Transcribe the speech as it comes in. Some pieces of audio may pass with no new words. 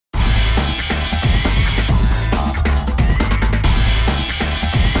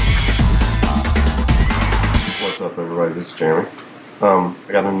this is Jeremy. I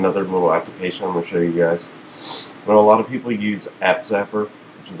got another little application I'm going to show you guys. Well, a lot of people use AppZapper,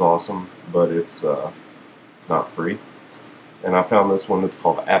 which is awesome, but it's not free. And I found this one that's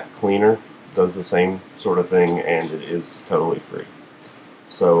called AppCleaner. Does the same sort of thing, and it is totally free.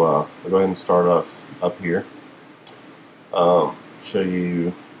 So I'll go ahead and start off up here. Show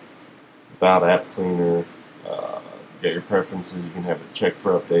you about AppCleaner. Get your preferences. You can have it check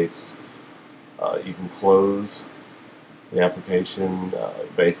for updates. You can close the application,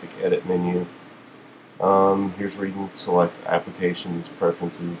 basic edit menu. Here's where you can select applications,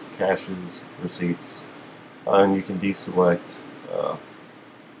 preferences, caches, receipts, and you can deselect.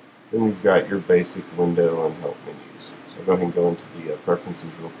 Then you've got your basic window and help menus. So go ahead and go into the preferences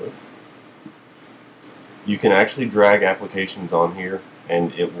real quick. You can actually drag applications on here,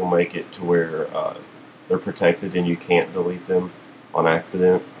 and it will make it to where they're protected and you can't delete them on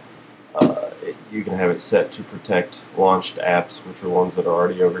accident. You can have it set to protect launched apps, which are ones that are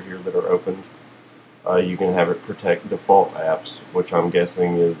already over here that are opened. You can have it protect default apps, which I'm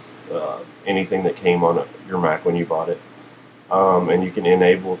guessing is anything that came on your Mac when you bought it. And you can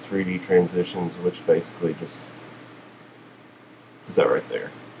enable 3D transitions, which basically just is that right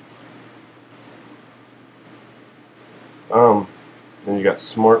there. Then you got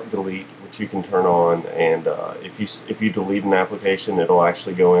Smart Delete, which you can turn on, and if you delete an application, it'll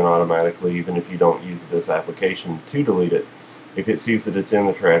actually go in automatically, even if you don't use this application to delete it. If it sees that it's in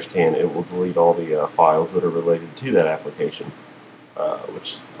the trash can, it will delete all the files that are related to that application,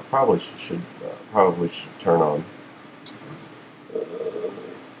 which I probably should turn on.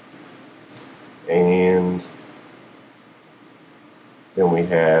 And then we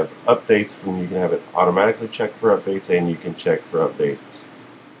have updates, when you can have it automatically check for updates, and you can check for updates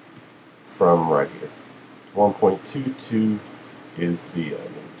from right here. 1.22 is the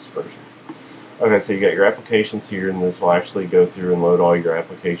newest version. Okay, so you got your applications here, and this will actually go through and load all your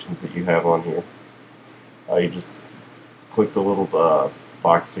applications that you have on here. You just click the little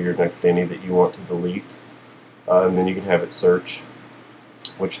box here next to any that you want to delete, and then you can have it search,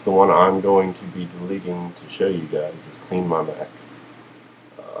 which the one I'm going to be deleting to show you guys is Clean My Mac.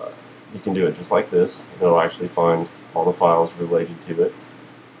 You can do it just like this, and it'll actually find all the files related to it.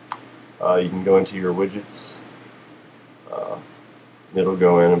 You can go into your widgets. It'll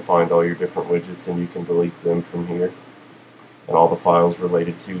go in and find all your different widgets, and you can delete them from here, and all the files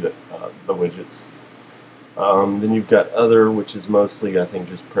related to the widgets. Then you've got other, which is mostly, I think,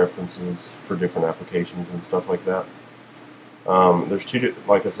 just preferences for different applications and stuff like that. There's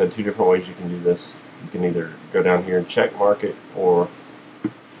like I said, two different ways you can do this. You can either go down here and check mark it, or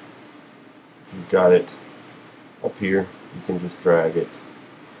if you've got it up here, you can just drag it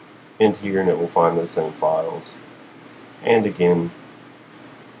into here and it will find the same files. And again,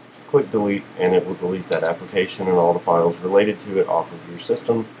 click delete and it will delete that application and all the files related to it off of your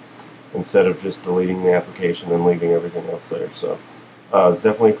system, instead of just deleting the application and leaving everything else there. So it's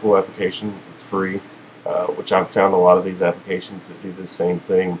definitely a cool application. It's free, which I've found a lot of these applications that do the same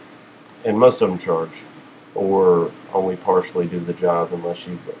thing, and most of them charge or only partially do the job unless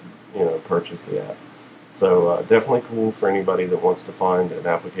you purchase the app. So definitely cool for anybody that wants to find an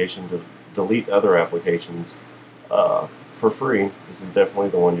application to delete other applications for free. This is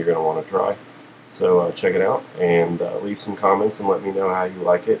definitely the one you're going to want to try. So check it out, and leave some comments and let me know how you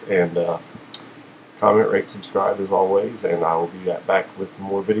like it, and comment, rate, subscribe as always, and I will be back with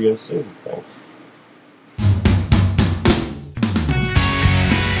more videos soon. Thanks.